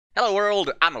Hello world,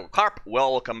 I'm Carp.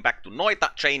 Welcome back to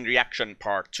Noita Chain Reaction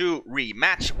Part 2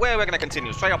 Rematch, where we're gonna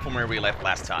continue straight up from where we left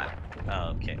last time.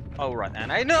 Okay, alright,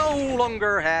 and I no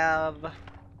longer have...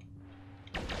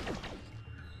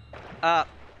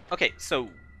 okay,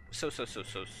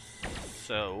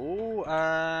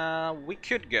 we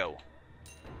could go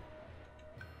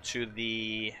to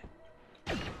the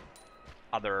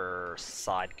other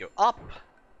side, go up,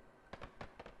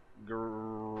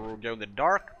 go the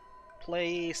dark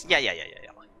place. Yeah.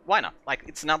 Why not? Like,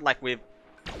 it's not like we've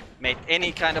made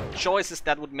any kind of choices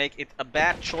that would make it a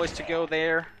bad choice to go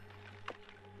there.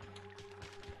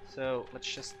 So let's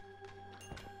just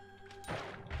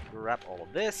grab all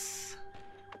of this.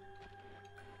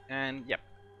 And yep.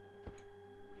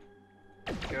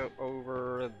 Go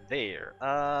over there.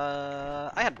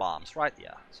 I had bombs, right?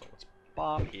 Yeah. So let's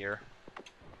bomb here.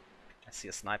 I see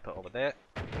a sniper over there.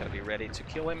 Gotta be ready to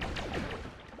kill him.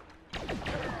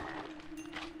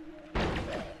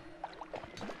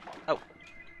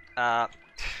 Oh.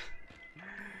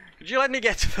 Could you let me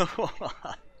get to the wand?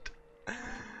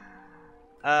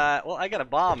 Well, I got a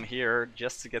bomb here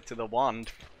just to get to the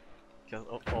wand. Because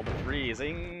of all the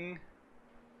freezing.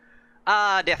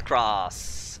 Death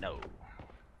Cross. No.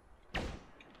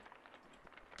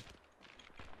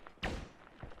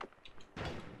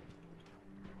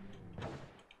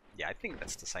 Yeah, I think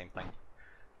that's the same thing.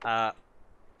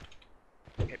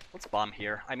 Okay, let's bomb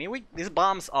here. I mean, these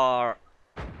bombs are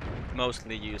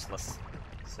mostly useless,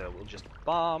 so we'll just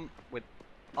bomb with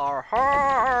our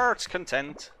heart's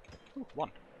content. Ooh,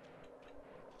 one.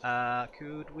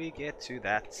 Could we get to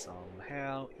that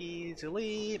somehow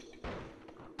easily?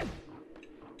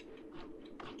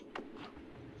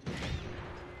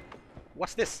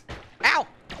 What's this? Ow!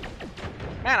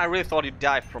 Man, I really thought you'd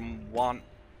die from one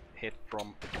hit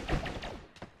from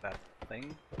that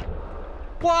thing.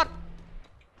 What?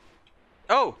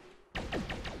 Oh!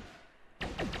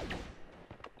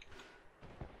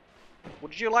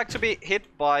 Would you like to be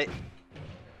hit by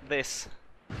this?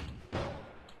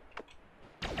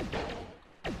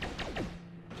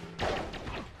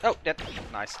 Oh, that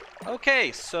nice.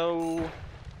 Okay, so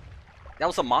that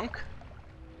was a monk,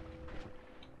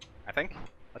 I think.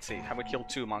 Let's see, have we killed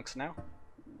 2 monks now?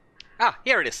 Ah,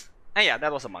 here it is. Ah, yeah,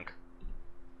 that was a monk.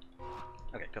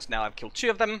 Okay, because now I've killed 2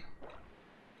 of them.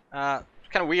 Kind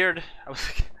of weird. I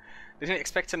didn't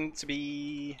expect him to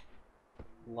be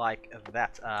like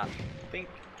that. I think.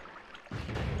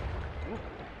 Ooh.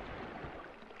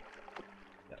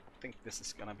 Yeah, I think this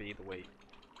is gonna be the way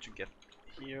to get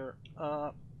here.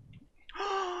 Mana,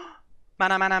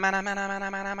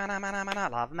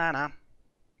 love mana.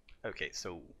 Okay,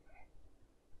 so.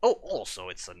 Oh, also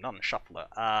it's a non-shuffler.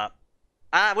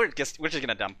 We're just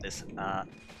gonna dump this.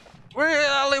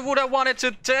 Really would have wanted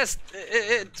to test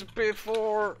it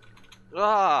before.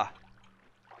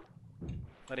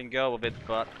 Letting go of it,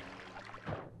 but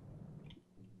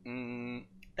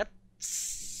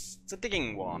that's a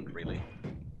digging wand, really.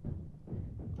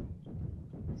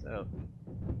 So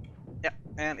yeah,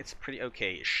 and it's a pretty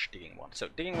okay-ish digging wand. So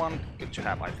digging wand, good to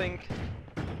have, I think.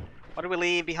 What do we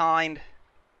leave behind?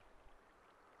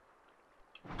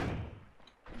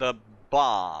 The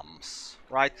bombs,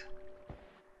 right?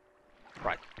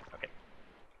 Right. Okay.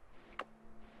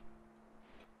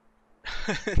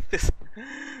 This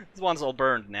one's all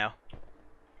burned now.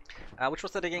 Which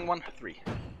was the digging one? 3.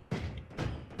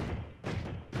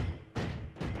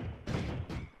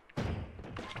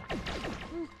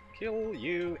 Kill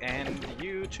you and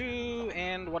you too.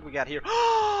 And what we got here?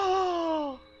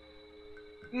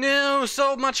 No,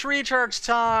 so much recharge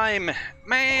time.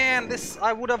 Man, this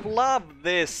I would have loved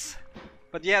this.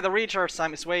 But yeah, the recharge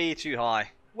time is way too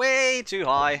high. Way too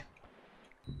high.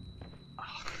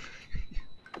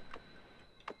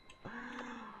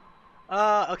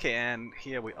 Okay, and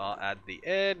here we are at the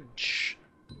edge.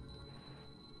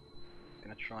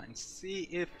 Gonna try and see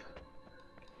if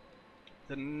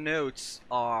the notes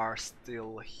are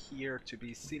still here to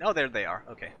be seen. Oh, there they are.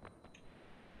 Okay.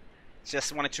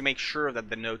 Just wanted to make sure that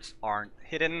the notes aren't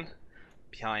hidden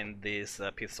behind this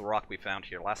piece of rock we found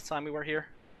here last time we were here.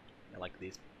 I like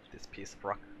this piece of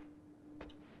rock.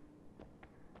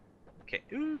 Okay.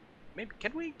 Ooh. Maybe,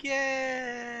 can we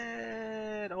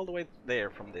get all the way there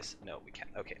from this? No, we can't.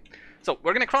 Okay. So,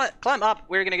 we're gonna climb up.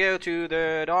 We're gonna go to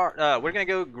the dark... we're gonna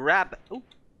go grab... Ooh.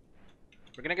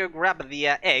 We're gonna go grab the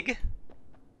egg.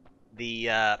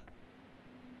 The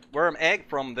worm egg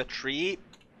from the tree.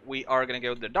 We are gonna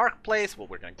go to the dark place. Well,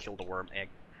 we're gonna kill the worm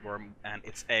and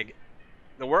its egg.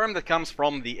 The worm that comes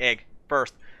from the egg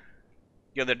first.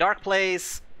 Go to the dark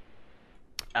place.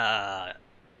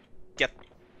 Get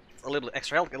a little bit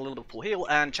extra health, get a little bit full heal,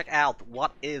 and check out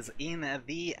what is in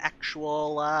the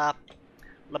actual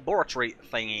laboratory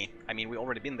thingy. I mean, we've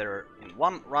already been there in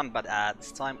one run, but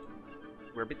this time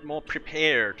we're a bit more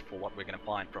prepared for what we're gonna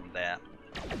find from there.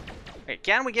 Okay,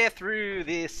 can we get through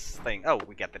this thing? Oh,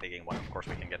 we get the digging one. Of course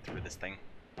we can get through this thing.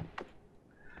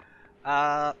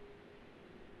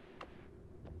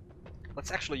 Let's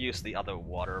actually use the other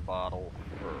water bottle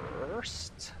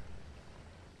first.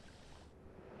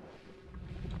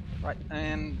 Right,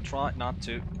 and try not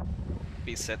to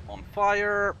be set on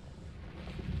fire.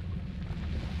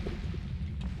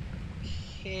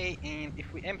 Okay, and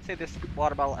if we empty this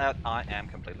water bottle out, I am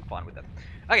completely fine with that.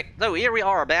 Okay, so here we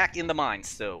are back in the mines.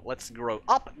 So let's grow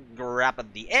up,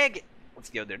 grab the egg. Let's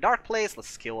go to the dark place.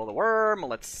 Let's kill the worm.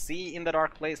 Let's see in the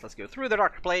dark place. Let's go through the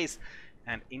dark place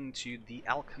and into the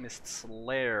alchemist's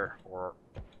lair, or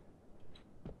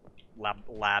lab.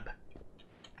 I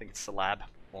think it's a lab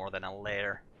more than a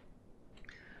lair.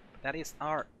 But that is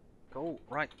our goal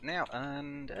right now,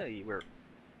 and hey, we're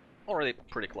already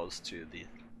pretty close to the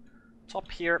top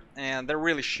here, and there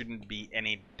really shouldn't be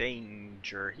any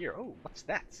danger here. Oh, what's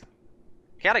that?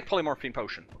 Chaotic polymorphine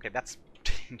potion. Okay, that's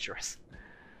dangerous.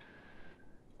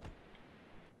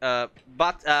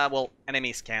 Well,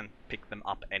 enemies can pick them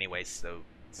up anyway, so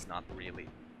it's not really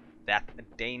that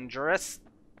dangerous.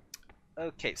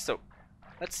 Okay, so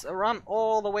let's run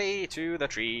all the way to the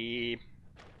tree.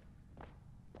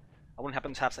 I wouldn't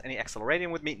happen to have any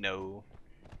accelerating with me? No.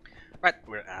 Right,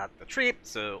 we're at the tree,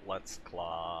 so let's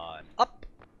climb up.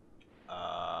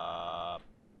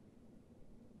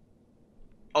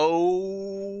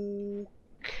 Okay.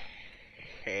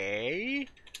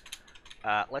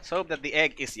 Let's hope that the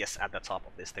egg is, yes, at the top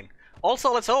of this thing.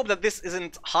 Also, let's hope that this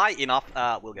isn't high enough.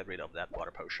 We'll get rid of that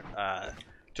water potion.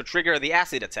 To trigger the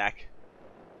acid attack.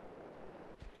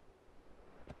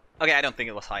 Okay, I don't think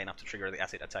it was high enough to trigger the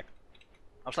acid attack.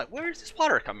 I was like, where is this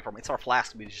water coming from? It's our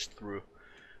flask we just threw.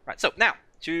 Right, so now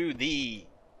to the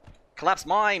collapsed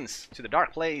mines, to the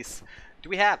dark place. Do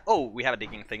we have? Oh, we have a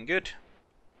digging thing. Good.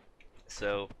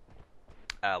 So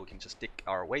we can just dig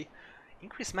our way.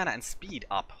 Increase mana and speed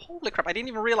up. Holy crap! I didn't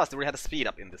even realize that we had a speed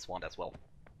up in this one as well.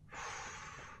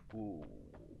 Ooh,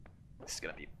 this is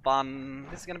gonna be fun.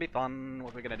 This is gonna be fun.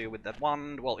 What we're gonna do with that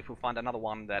one? Well, if we find another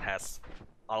one that has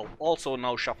also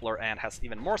no shuffler and has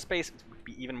even more space, it would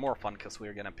be even more fun because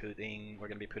we're gonna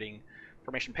be putting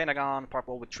formation pentagon,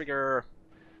 purple with trigger,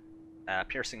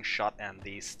 piercing shot, and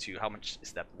these two. How much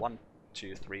is that? 1,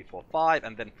 2, 3, 4, 5,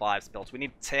 and then 5 spells. We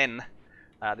need 10.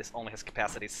 This only has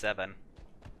capacity 7.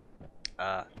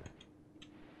 I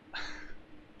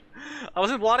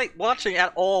wasn't watching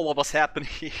at all what was happening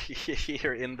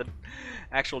here in the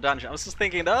actual dungeon. I was just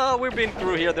thinking, oh, we've been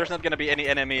through here. There's not gonna be any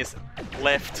enemies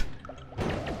left.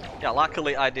 Yeah,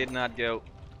 luckily I did not go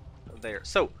there.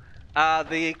 So,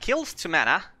 the kills to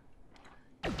mana.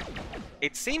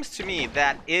 It seems to me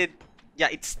that it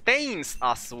stains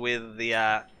us with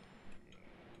the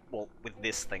well, with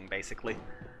this thing basically,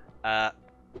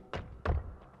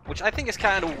 which I think is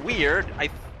kind of weird.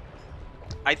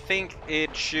 I think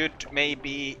it should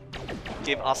maybe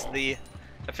give us the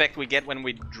effect we get when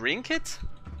we drink it.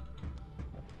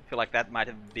 I feel like that might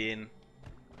have been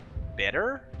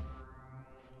better,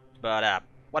 but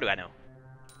what do I know?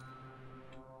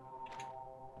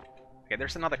 Okay,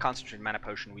 there's another concentrated mana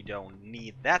potion. We don't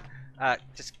need that.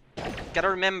 Just gotta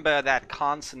remember that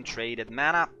concentrated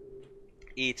mana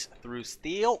eats through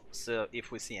steel. So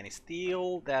if we see any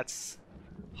steel that's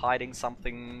hiding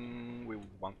something we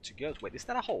want to go to. Wait, is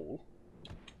that a hole?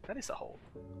 That is a hole.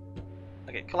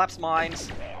 Okay, collapse mines.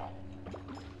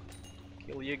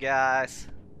 Kill you guys.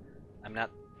 I'm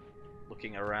not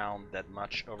looking around that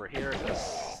much over here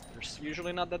because there's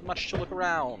usually not that much to look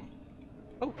around.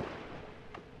 Oh.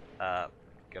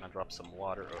 Gonna drop some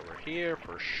water over here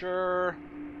for sure.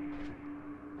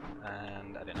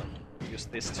 And I don't know, use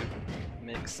this to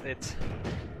mix it.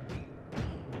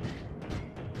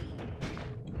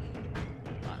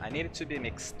 I need it to be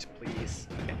mixed, please.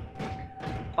 Okay.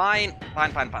 Fine.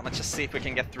 Let's just see if we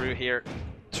can get through here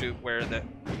to where the...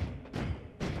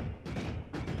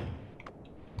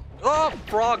 Oh,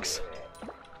 frogs!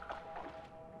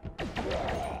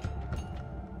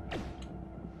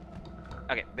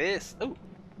 Okay, this... Oh!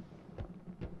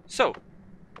 So...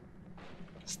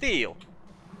 Steel.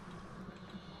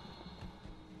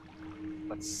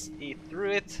 Let's eat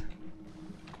through it.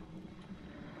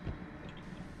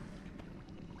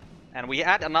 And we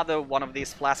had another one of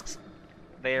these flasks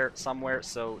there somewhere,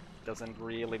 so it doesn't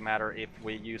really matter if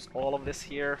we use all of this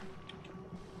here.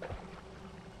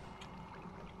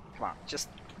 Come on, just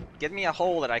get me a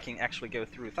hole that I can actually go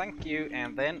through. Thank you,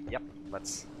 and then, yep,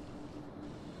 let's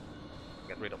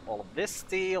get rid of all of this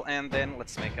steel, and then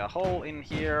let's make a hole in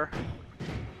here.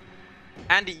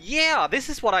 And yeah, this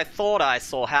is what I thought I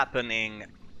saw happening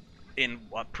in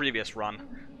a previous run.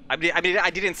 I mean, I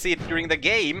didn't see it during the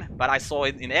game, but I saw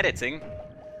it in editing.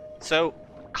 So,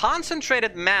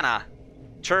 concentrated mana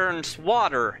turns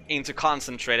water into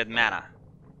concentrated mana.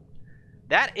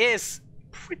 That is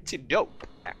pretty dope,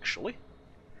 actually.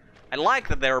 I like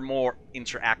that there are more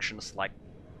interactions like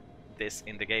this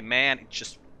in the game. Man, it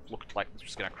just looked like this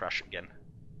was gonna crash again.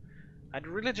 I'd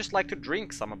really just like to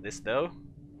drink some of this, though.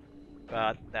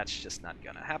 But that's just not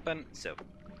gonna happen, so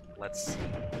let's...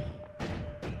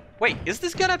 Wait, is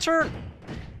this gonna turn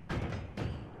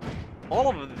all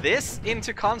of this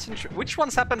into concentrate? Which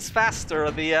ones happens faster?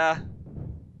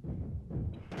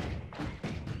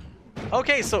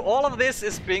 Okay, so all of this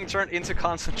is being turned into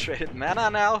concentrated mana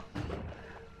now.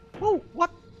 Oh,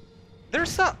 what?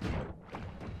 There's a...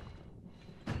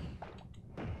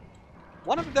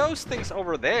 one of those things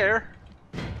over there.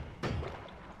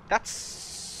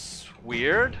 That's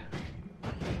weird.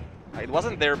 It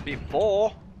wasn't there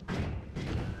before.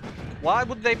 Why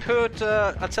would they put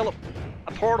a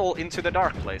portal into the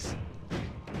dark place?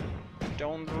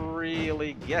 Don't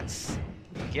really get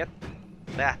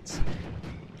that.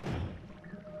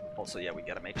 Also, yeah, we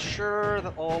gotta make sure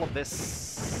that all of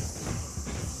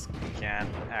this can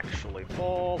actually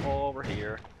fall over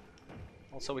here.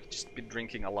 Also, we've just been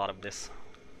drinking a lot of this.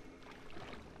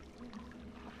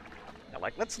 Yeah,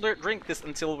 like, let's drink this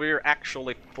until we're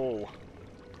actually full.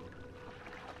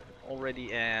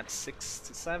 Already at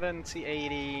 60, 70,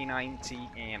 80, 90,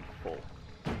 and full.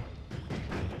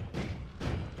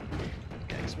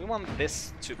 Okay, so we want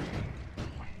this to...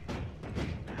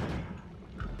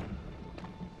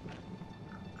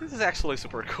 This is actually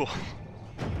super cool.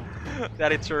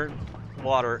 That it turned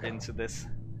water into this.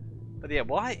 But yeah,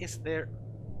 why is there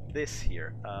this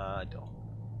here? I don't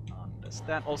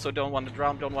understand. Also, don't want to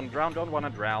drown, don't want to drown, don't want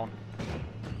to drown.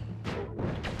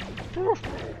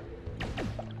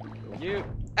 You...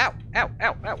 Ow! Ow!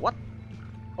 Ow! Ow! What?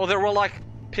 Oh, there were like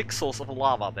pixels of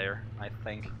lava there, I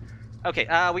think. Okay,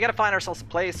 we gotta find ourselves a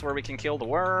place where we can kill the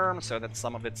worm, so that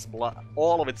some of its blood,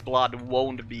 all of its blood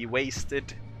won't be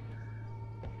wasted.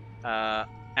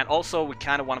 And also, we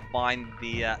kind of want to find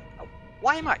the...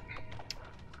 why am I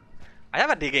have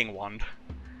a digging wand.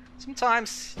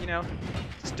 Sometimes, you know,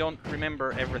 just don't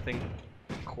remember everything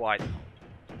quite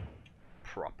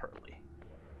properly.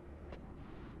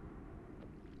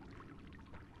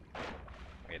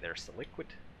 Okay, there's the liquid.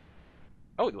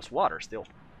 Oh, it was water still.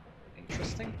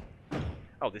 Interesting.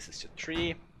 Oh, this is a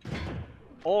tree.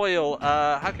 Oil.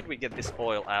 How could we get this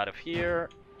oil out of here?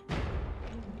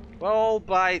 Well,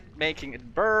 by making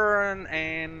it burn,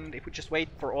 and if we just wait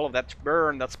for all of that to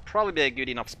burn, that's probably a good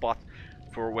enough spot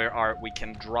for where we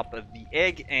can drop the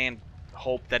egg and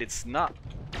hope that it's not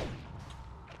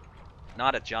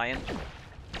a giant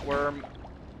worm.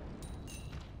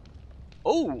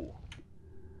 Oh!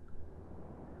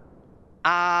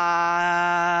 I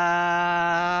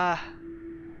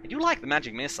do like the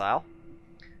magic missile,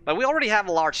 but we already have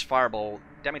a large fireball.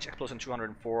 Damage explosion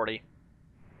 240.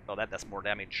 Oh, that does more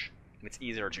damage, and it's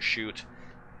easier to shoot.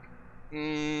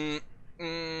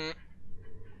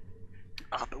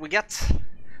 But we get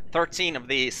 13 of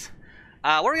these.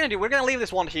 What we're gonna do, we're gonna leave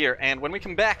this one here, and when we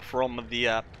come back from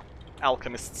the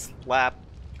alchemist's lab,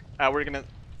 we're gonna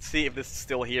see if this is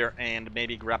still here, and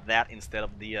maybe grab that instead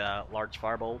of the large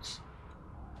fireballs.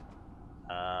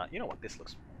 You know what? This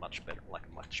looks much better, like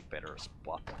a much better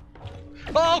spot.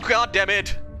 Oh, god damn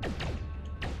it!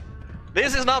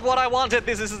 This is not what I wanted!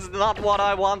 This is not what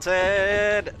I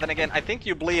wanted! Then again, I think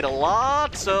you bleed a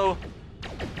lot, so...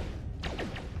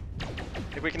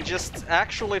 if we can just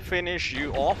actually finish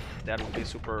you off, that would be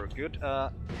super good. I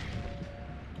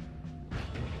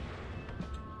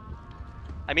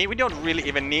mean, we don't really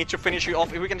even need to finish you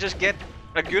off. If we can just get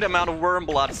a good amount of worm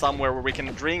blood somewhere where we can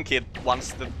drink it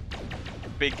once the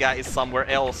big guy is somewhere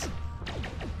else.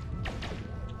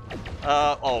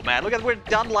 Oh man, look at, we're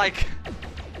done like...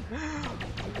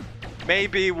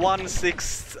 maybe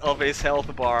 1/6 of his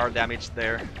health bar damage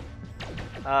there.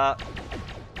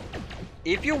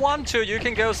 If you want to, you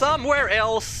can go somewhere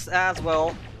else as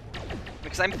well.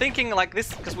 Because I'm thinking like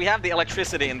this, because we have the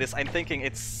electricity in this, I'm thinking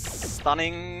it's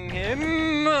stunning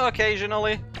him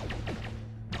occasionally.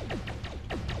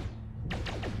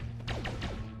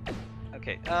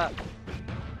 Okay,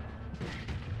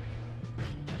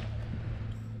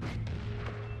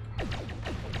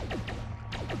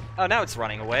 oh, now it's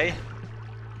running away.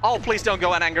 Oh, please don't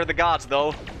go and anger the gods,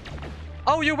 though.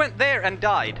 Oh, you went there and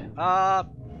died.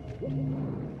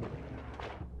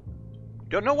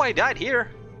 Don't know why he died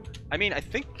here. I mean, I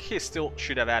think he still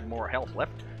should have had more health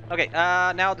left. Okay,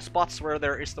 now the spots where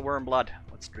there is the worm blood.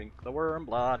 Let's drink the worm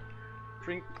blood.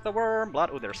 Drink the worm blood.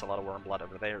 Oh, there's a lot of worm blood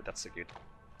over there. That's a good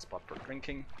spot for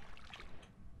drinking.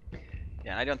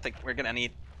 Yeah, I don't think we're gonna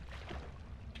need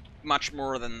much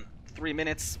more than 3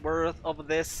 minutes worth of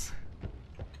this.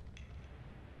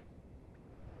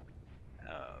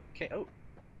 Okay, oh.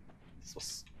 This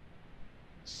was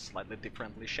slightly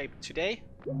differently shaped today.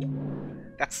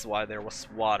 That's why there was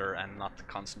water and not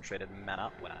concentrated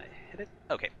mana when I hit it.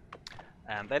 Okay.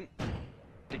 And then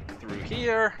dig through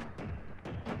here.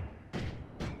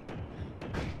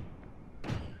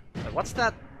 What's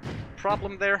that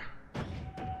problem there?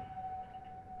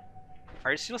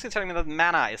 Are you seriously telling me that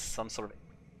mana is some sort of...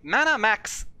 Mana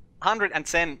max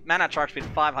 110, mana charge with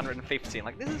 515.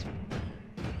 Like, this is...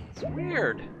 It's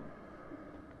weird.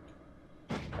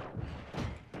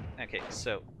 Okay,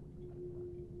 so...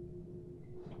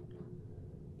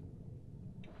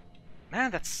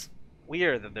 Man, that's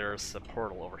weird that there's a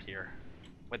portal over here.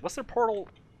 Wait, was there a portal?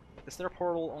 Is there a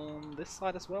portal on this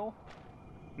side as well?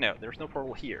 No, there's no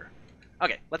portal here.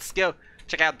 Okay, let's go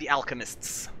check out the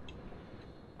alchemists.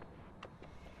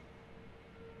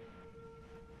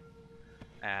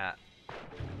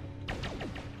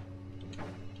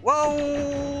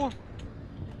 Whoa!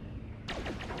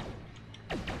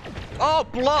 Oh,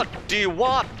 bloody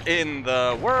what in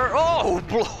the world? Oh,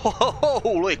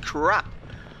 holy crap!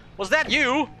 Was that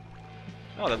you?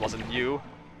 No, that wasn't you.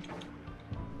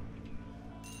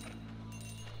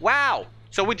 Wow!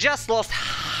 So we just lost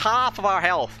half of our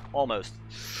health, almost.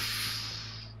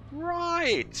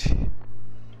 Right.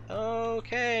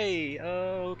 Okay,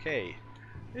 okay.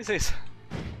 This is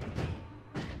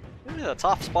a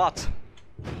tough spot.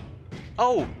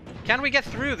 Oh, can we get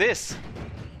through this?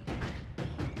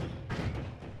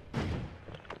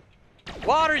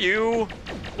 What are you?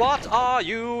 What are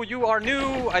you? You are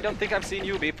new. I don't think I've seen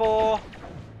you before.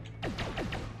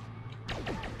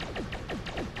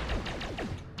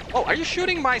 Oh, are you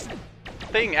shooting my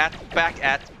thing back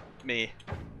at me?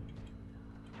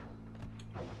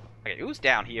 Okay, who's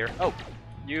down here? Oh,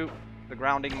 you, the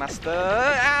grounding master.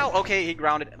 Ow! Okay, he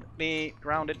grounded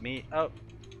me. Oh.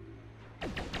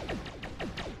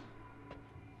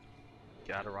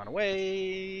 Gotta run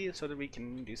away so that we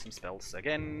can do some spells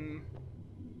again.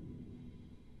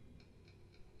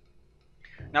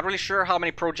 Not really sure how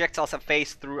many projectiles have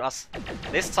phased through us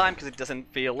this time, because it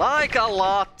doesn't feel like a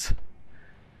lot.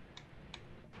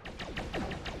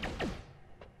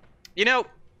 You know,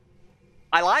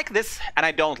 I like this and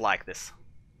I don't like this.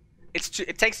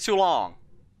 It takes too long.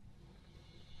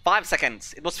 5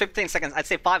 seconds. It was 15 seconds. I'd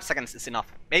say 5 seconds is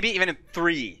enough. Maybe even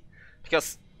 3,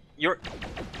 because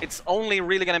it's only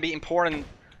really gonna be important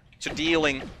to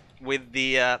dealing with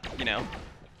the you know,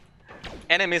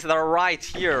 enemies that are right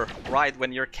here, right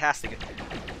when you're casting it.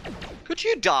 Could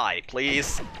you die,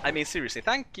 please? I mean, seriously,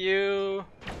 thank you.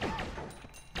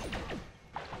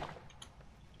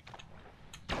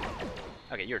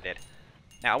 Okay, you're dead.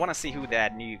 Now, I want to see who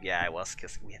that new guy was,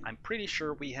 because I'm pretty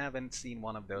sure we haven't seen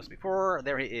one of those before.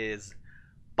 There he is.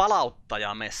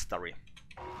 Palauttaja-mestari.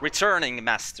 Returning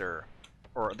master.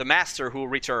 Or the master who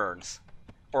returns.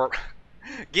 Or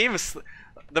gives...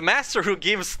 The master who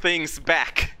gives things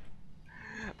back.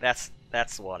 That's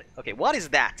what it... Okay, what is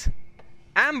that?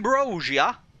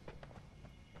 Ambrosia.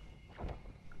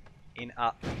 In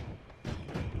a...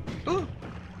 Ooh.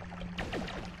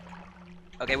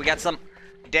 Okay, we got some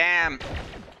damned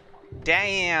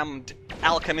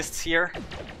alchemists here.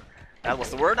 That was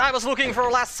the word I was looking for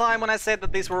last time when I said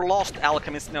that these were lost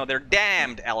alchemists. No, they're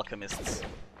damned alchemists.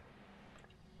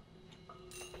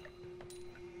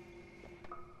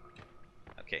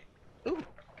 Okay. Ooh.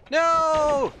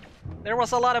 No! There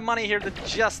was a lot of money here that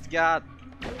just got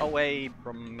away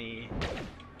from me.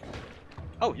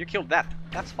 Oh, you killed that.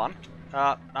 That's fun.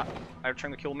 Are you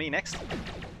trying to kill me next?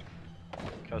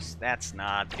 Because that's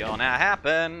not gonna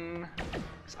happen.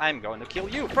 'Cause I'm going to kill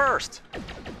you first.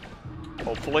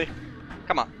 Hopefully.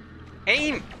 Come on.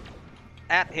 Aim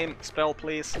at him. Spell,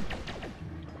 please.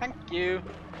 Thank you.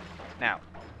 Now.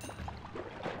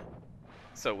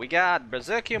 So we got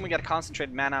Berserkium, we got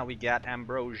Concentrated Mana, we got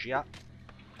Ambrosia.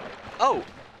 Oh!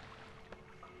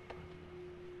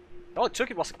 All it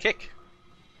took, it was a kick.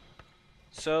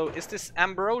 So, is this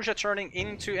Ambrosia turning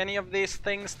into any of these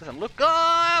things? Doesn't look...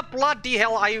 Ah, bloody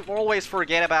hell, I always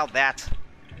forget about that.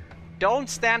 Don't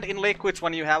stand in liquids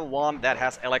when you have one that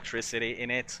has electricity in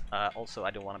it. Also,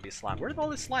 I don't want to be slimed. Where did all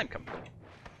this slime come from?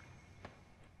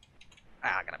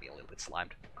 I'm gonna be a little bit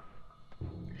slimed.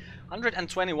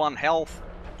 121 health.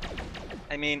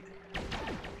 I mean,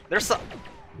 there's a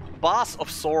boss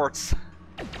of sorts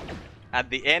at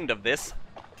the end of this.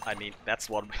 I mean, that's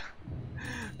what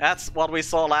that's what we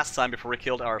saw last time before we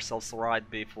killed ourselves right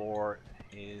before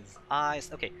his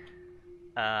eyes. Okay.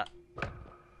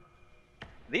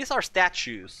 These are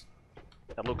statues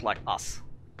that look like us,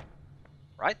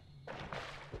 right?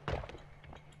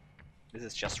 This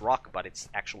is just rock, but it's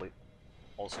actually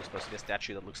also supposed to be a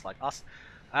statue that looks like us.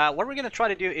 What we're gonna try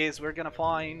to do is we're gonna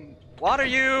find... What are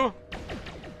you?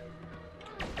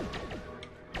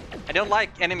 I don't like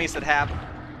enemies that have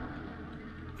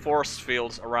force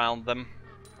fields around them.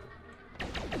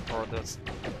 Or this...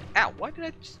 Ow, why did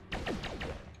I just...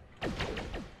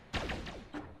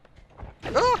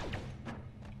 Ah!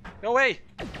 Go away!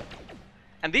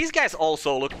 And these guys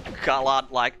also look a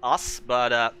lot like us,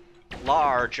 but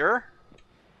larger.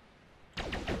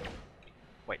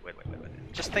 Wait.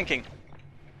 Just thinking.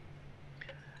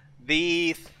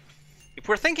 If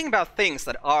we're thinking about things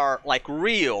that are like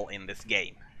real in this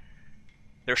game,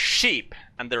 there's sheep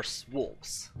and there's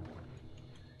wolves.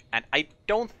 And I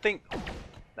don't think... Oh,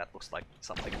 that looks like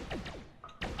something.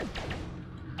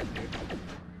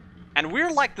 And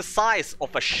we're like the size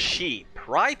of a sheep,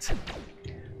 right?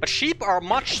 But sheep are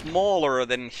much smaller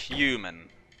than human.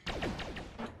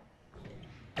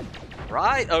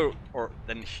 Right? Oh, or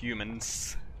than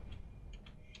humans.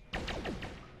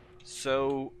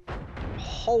 So...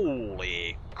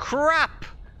 Holy crap!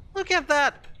 Look at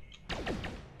that!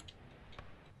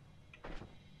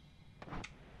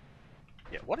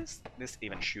 Yeah, what is this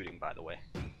even shooting, by the way?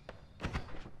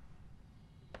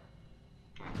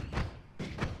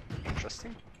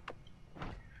 Interesting.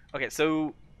 Okay,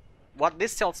 so... What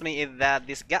this tells me is that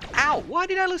this guy... Ow! Why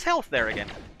did I lose health there again?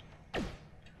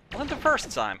 Wasn't the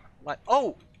first time. Like,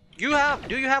 oh! Do you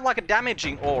have like a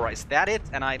damaging aura? Is that it?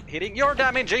 And I'm hitting your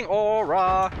damaging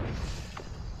aura!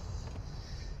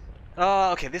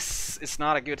 Okay, this is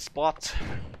not a good spot.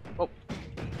 Oh.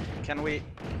 Can we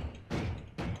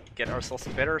get ourselves a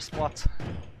better spot?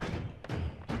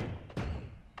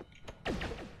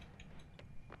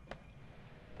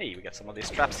 Hey, we got some of these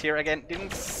traps here again.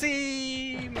 Didn't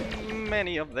see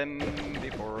many of them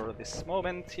before this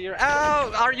moment here.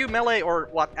 Ow! Are you melee or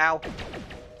what? Ow.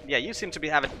 Yeah, you seem to be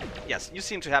having... Yes, you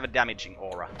seem to have a damaging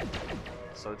aura.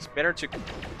 So it's better to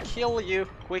kill you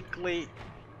quickly.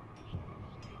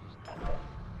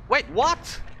 Wait,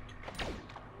 what?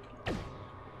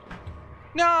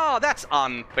 No, that's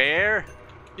unfair.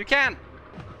 You can't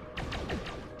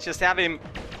just have him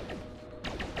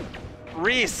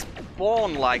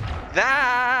respawn like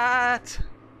that.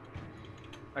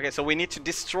 Okay, so we need to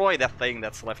destroy that thing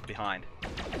that's left behind.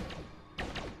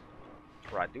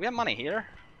 Right, do we have money here?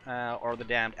 Or the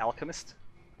damned alchemist?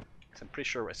 Because I'm pretty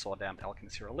sure I saw a damned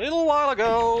alchemist here a little while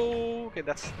ago. Okay,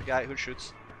 that's the guy who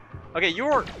shoots. Okay,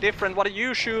 you're different. What do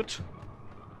you shoot?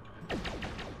 Oh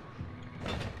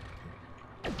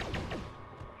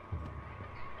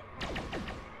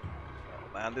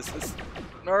man, this is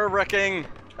nerve-wracking.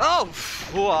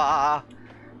 Oh!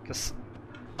 Because,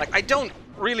 like, I don't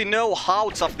really know how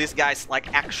tough these guys,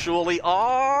 like, actually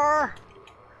are.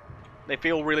 They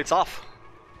feel really tough.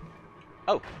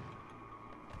 Oh.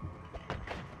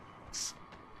 Let's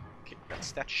kick that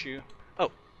statue.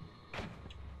 Oh.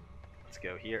 Let's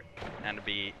go here and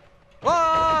be...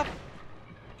 Ah!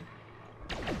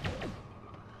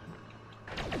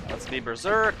 Let's be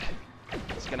berserk.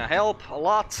 It's gonna help a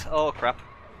lot. Oh, crap.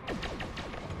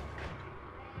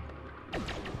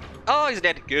 Oh, he's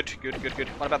dead. Good.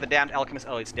 What about the damned alchemist?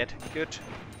 Oh, he's dead. Good.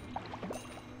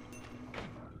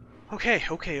 Okay.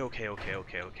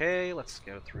 Let's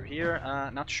go through here.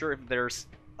 Not sure if there's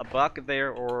a bug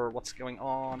there or what's going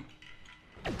on.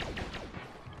 Come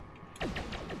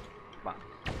on.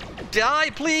 Die,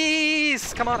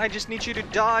 please! Come on, I just need you to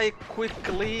die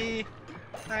quickly.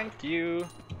 Thank you.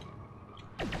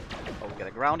 Oh, we got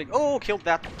a grounding. Oh, killed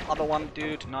that other one,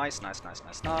 dude. Nice.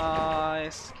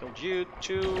 Killed you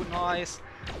too. Nice.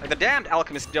 Like, the damned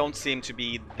alchemists don't seem to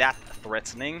be that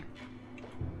threatening.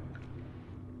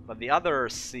 But the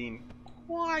others seem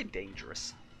quite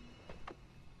dangerous.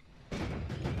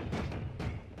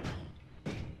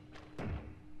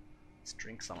 Let's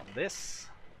drink some of this.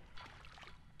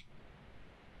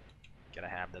 Gotta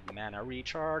have the mana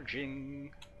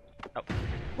recharging. Oh.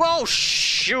 Whoa,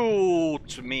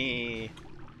 shoot me!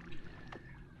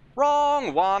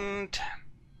 Wrong one!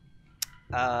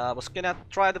 I was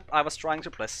trying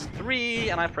to press 3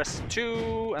 and I pressed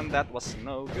 2 and that was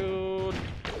no good.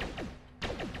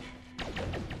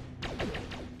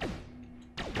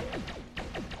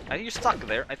 Are you stuck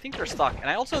there? I think you're stuck, and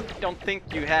I also don't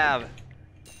think you have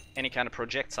any kind of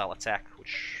projectile attack,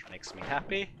 which makes me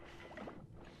happy.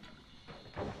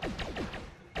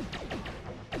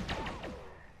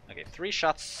 Okay, 3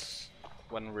 shots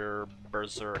when we're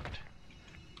berserked.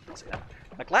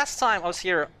 Like last time I was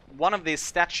here, one of these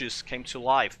statues came to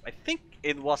life. I think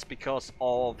it was because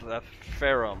of a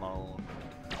pheromone.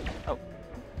 Oh.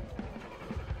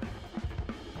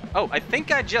 Oh, I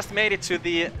think I just made it to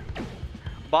the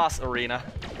boss arena.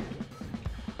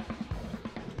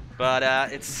 But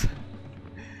it's...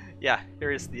 yeah,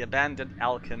 here is the abandoned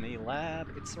alchemy lab.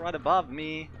 It's right above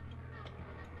me.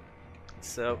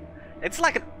 So, it's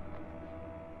like an...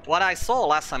 what I saw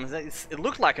last time, it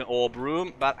looked like an orb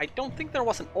room, but I don't think there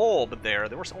was an orb there.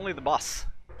 There was only the boss.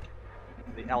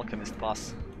 The alchemist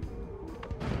boss.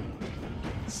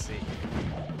 Let's see.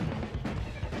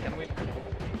 Can we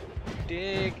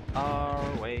dig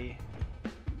our way?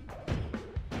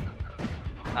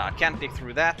 Can't dig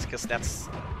through that, because that's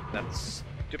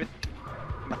stupid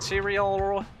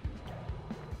material.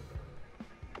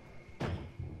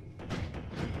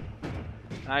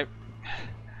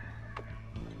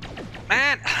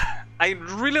 Man, I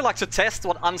really like to test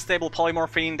what unstable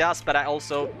polymorphine does, but I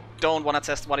also don't want to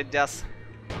test what it does.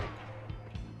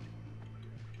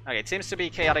 Okay, it seems to be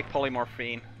chaotic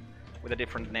polymorphine with a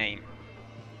different name.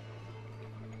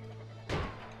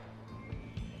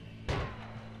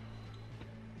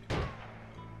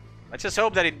 Let's just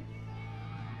hope that it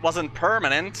wasn't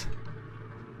permanent.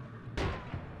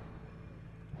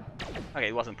 Okay,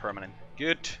 it wasn't permanent.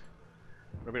 Good.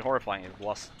 Would have been horrifying if it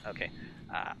was. Okay.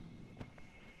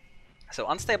 So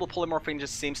unstable polymorphine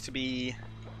just seems to be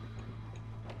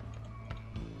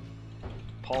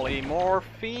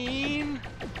polymorphine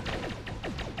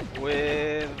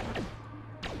with...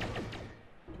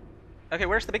 okay,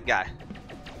 where's the big guy?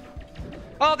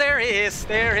 Oh, there he is!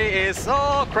 There he is!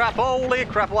 Oh crap! Holy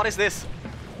crap! What is this?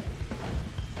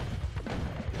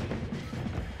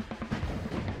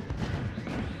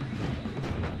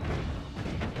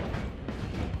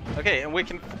 Okay, and we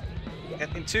can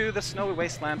get into the snowy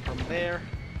wasteland from there.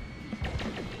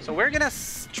 So we're gonna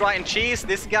try and cheese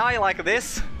this guy like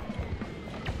this.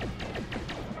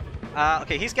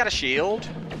 Okay, he's got a shield.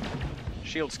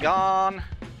 Shield's gone.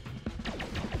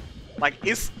 Like,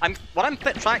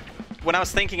 when I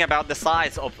was thinking about the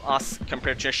size of us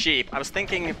compared to a sheep, I was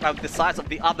thinking about the size of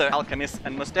the other alchemist,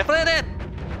 and most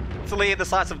definitely the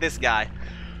size of this guy,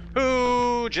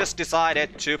 who just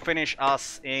decided to finish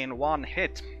us in one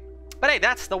hit. But hey,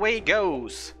 that's the way it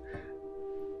goes.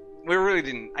 We really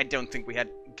didn't... I don't think we had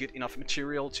good enough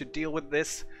material to deal with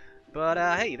this. But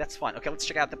hey, that's fine. Okay, let's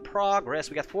check out the progress.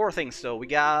 We got 4 things, so we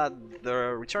got the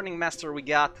returning master, we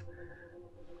got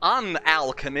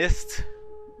Alchemist.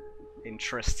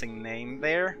 Interesting name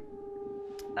there.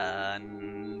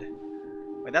 And...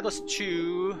 wait, that was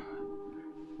 2.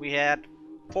 We had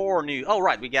 4 new... oh,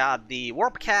 right, we got the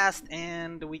warp cast,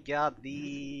 and we got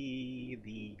the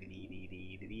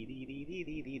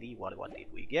what did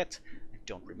we get? I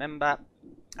don't remember.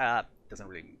 Doesn't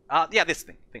really... yeah, this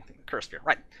thing. Curse Sphere,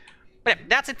 right. But yeah,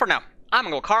 that's it for now.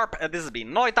 I'm Carp, this has been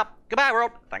Noita. Goodbye,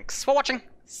 world. Thanks for watching.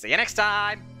 See you next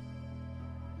time.